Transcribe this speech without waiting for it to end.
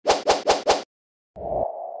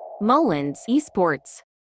Mullins Esports.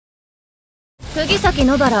 釘崎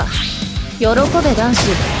野原、喜べ男子、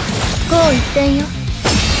こう一点よ。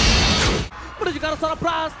 Menuju ke arah seorang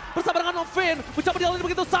Bras bersama dengan Novin. Mencoba dilalui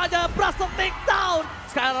begitu saja. Bras take down.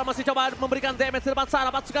 Skylar masih coba memberikan damage di depan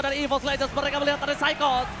sana. Pasukan dari Evos Legends. Mereka melihat ada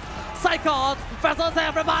Psychos. Psychos versus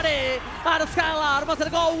everybody. Ada Skylar masih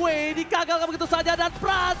ada go away. Digagalkan begitu saja. Dan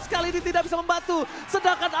Bras kali ini tidak bisa membantu.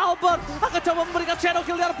 Sedangkan Albert akan coba memberikan shadow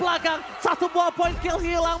kill dari belakang. Satu buah point kill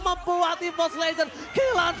hilang. Membuat Evos Legends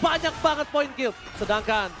kehilangan banyak banget point kill.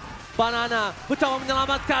 Sedangkan Banana mencoba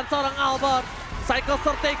menyelamatkan seorang Albert. Cycle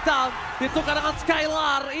takedown ditukar dengan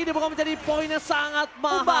Skylar. Ini bukan menjadi poinnya sangat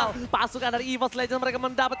mahal. Pasukan dari Evos Legends mereka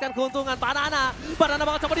mendapatkan keuntungan. Banana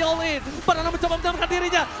bakal coba di all in. Banana mencoba menyelamatkan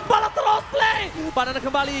dirinya. Bala terus play. Banana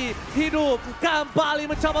kembali hidup. Kembali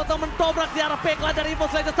mencoba untuk mendobrak di arah backline dari Evos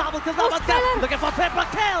Legends. Double kill dapatkan. Lagi for triple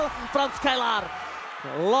kill from Skylar.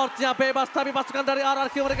 Lordnya bebas tapi pasukan dari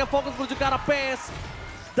RRQ mereka fokus menuju ke arah base.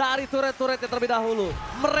 Dari turret-turretnya terlebih dahulu.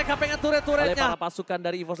 Mereka pengen turret-turretnya. Para pasukan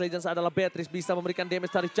dari Evos Legends adalah Beatrice. Bisa memberikan damage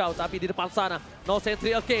dari jauh. Tapi di depan sana. No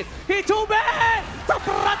sentry again. Hijube!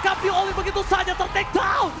 Terperangkap di Oli begitu saja. Ter-take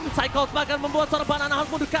down. Psychos bahkan membuat seorang Banana harus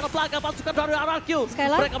mundur ke arah belakang. Pasukan dari RRQ.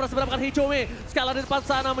 Skylar? Mereka berhasil mendapatkan Hijube. Skylar di depan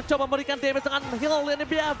sana. Mencoba memberikan damage dengan heal yang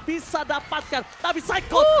dia bisa dapatkan. Tapi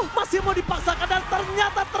Psychos masih mau dipaksakan. Dan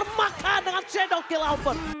ternyata termakan dengan shadow kill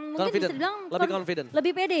Albert. Mungkin bisa dibilang lebih confident.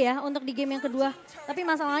 Lebih pede ya untuk di game yang kedua. Tapi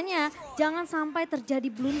masalahnya jangan sampai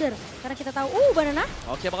terjadi blunder. Karena kita tahu, Banana.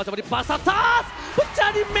 Oke, bakal coba dipas atas.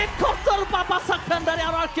 Menjadi main counter pasangan dari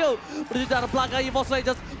RRQ. Menuju dari belakang Evos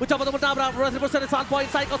Legends. Mencoba untuk menabrak. Retribution di saat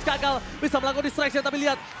point. Psychos gagal. Bisa melakukan distraction. Tapi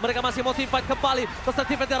lihat, mereka masih mau team fight kembali. Pesan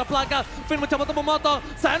team fight di arah belakang. Finn mencoba untuk memotong.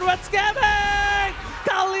 Sandwich gaming.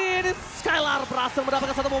 Kali ini Skylar berhasil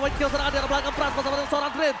mendapatkan satu moment kill. Serangan di arah belakang Pras bersama dengan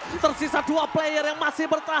seorang Dream. Tersisa 2 player yang masih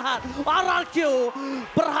bertahan. RRQ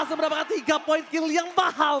berhasil mendapatkan 3 point kill yang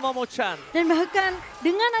mahal, Momo-chan. Dan bahkan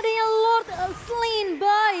dengan adanya Lord slain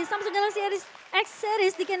by Samsung Galaxy X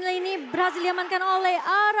Series di kali ini berhasil diamankan oleh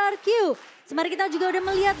RRQ. Sembari kita juga udah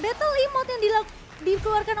melihat battle emote yang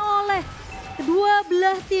dikeluarkan oleh kedua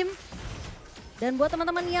belah tim. Dan buat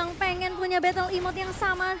teman-teman yang pengen punya battle emote yang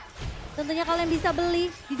sama, tentunya kalian bisa beli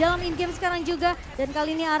di dalam in-game sekarang juga. Dan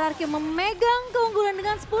kali ini RRQ memegang keunggulan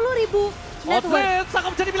dengan 10.000 network. Sangat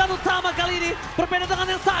menjadi pilihan utama kali ini. Berbeda dengan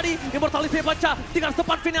yang tadi. Immortality baca. Tinggal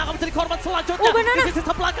depan Finn yang akan menjadi korban selanjutnya. Di sisi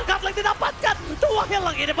belakang Gatling didapatkan. 2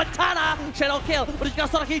 hilang ini bencana. Shadow kill. Menunjukkan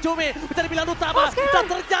seorang Hijumi. Menjadi pilihan utama. Dan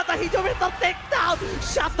ternyata Hijumi ter-take down.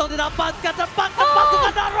 Shutdown didapatkan. Dan bahkan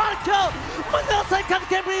pasukan RRQ menyelesaikan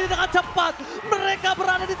game ini dengan cepat. Mereka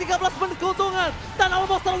berada di 13 menit keuntungan. Dan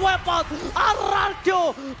almost weapon. RRQ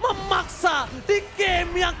memaksa di game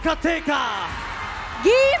yang ketiga.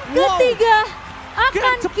 Game ketiga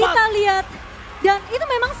akan kita lihat. Dan itu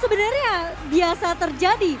memang sebenarnya biasa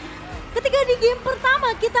terjadi. Ketika di game pertama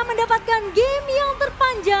kita mendapatkan game yang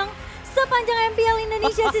terpanjang sepanjang MPL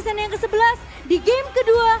Indonesia season yang ke-11. Di game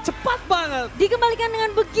kedua cepat banget. dikembalikan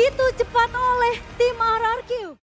dengan begitu cepat oleh tim